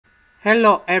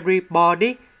Hello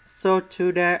everybody, so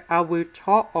today I will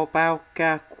talk about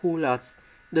calculus.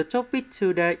 The topic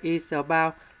today is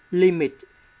about limit.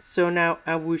 So now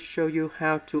I will show you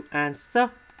how to answer.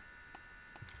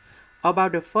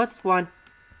 About the first one,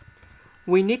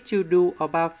 we need to do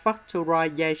about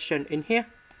factorization in here.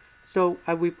 So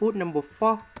I will put number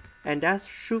 4 and that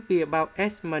should be about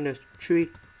s minus 3.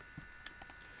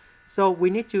 So we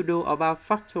need to do about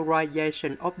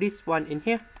factorization of this one in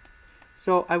here.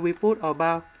 So I will put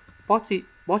about positive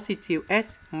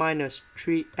s minus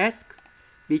 3s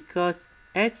because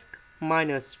s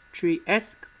minus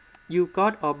 3s you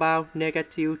got about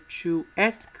negative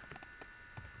 2s.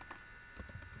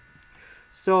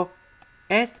 So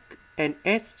s and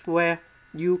s square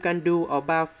you can do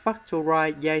about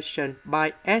factorization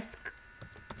by s.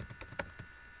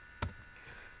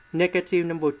 Negative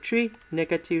number 3,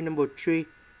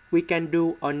 we can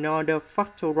do another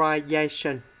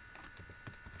factorization.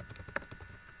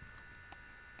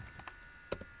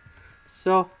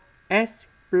 So s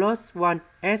plus 1,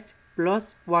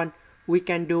 we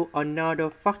can do another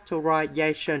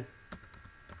factorization.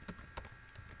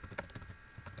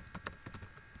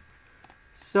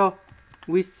 So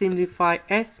we simplify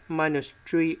s minus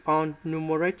 3 on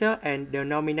numerator and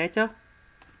denominator.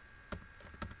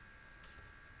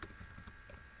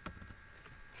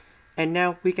 And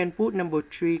now we can put number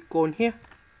 3 on here.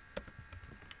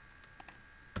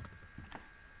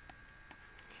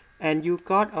 And you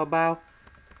got about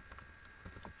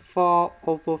 4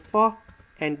 over 4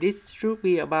 and this should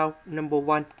be about number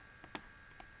 1.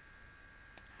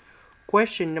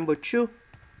 Question number 2.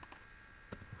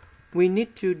 We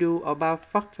need to do about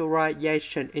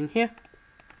factorization in here.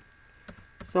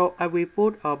 So I will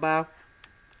put about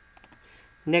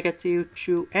negative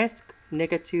 2s,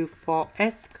 negative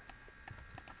 4s.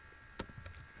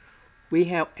 We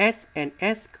have s and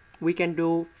s. We can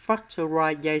do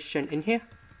factorization in here.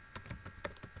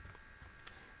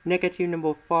 Negative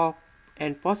number 4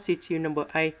 and positive number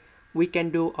 8, we can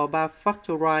do about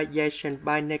factorization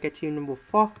by negative number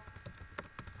 4.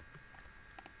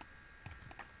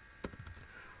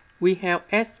 We have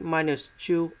s minus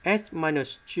 2,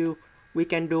 we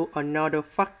can do another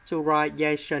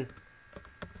factorization.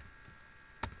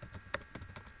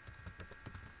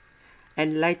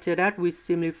 And later that we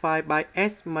simplify by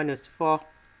s minus 4.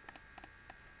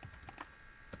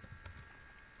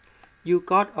 You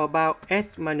got about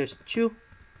s minus 2.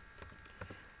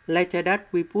 Later that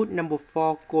we put number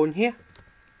 4 on here.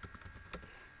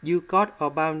 You got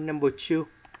about number 2.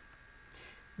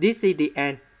 This is the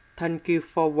end. Thank you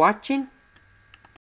for watching.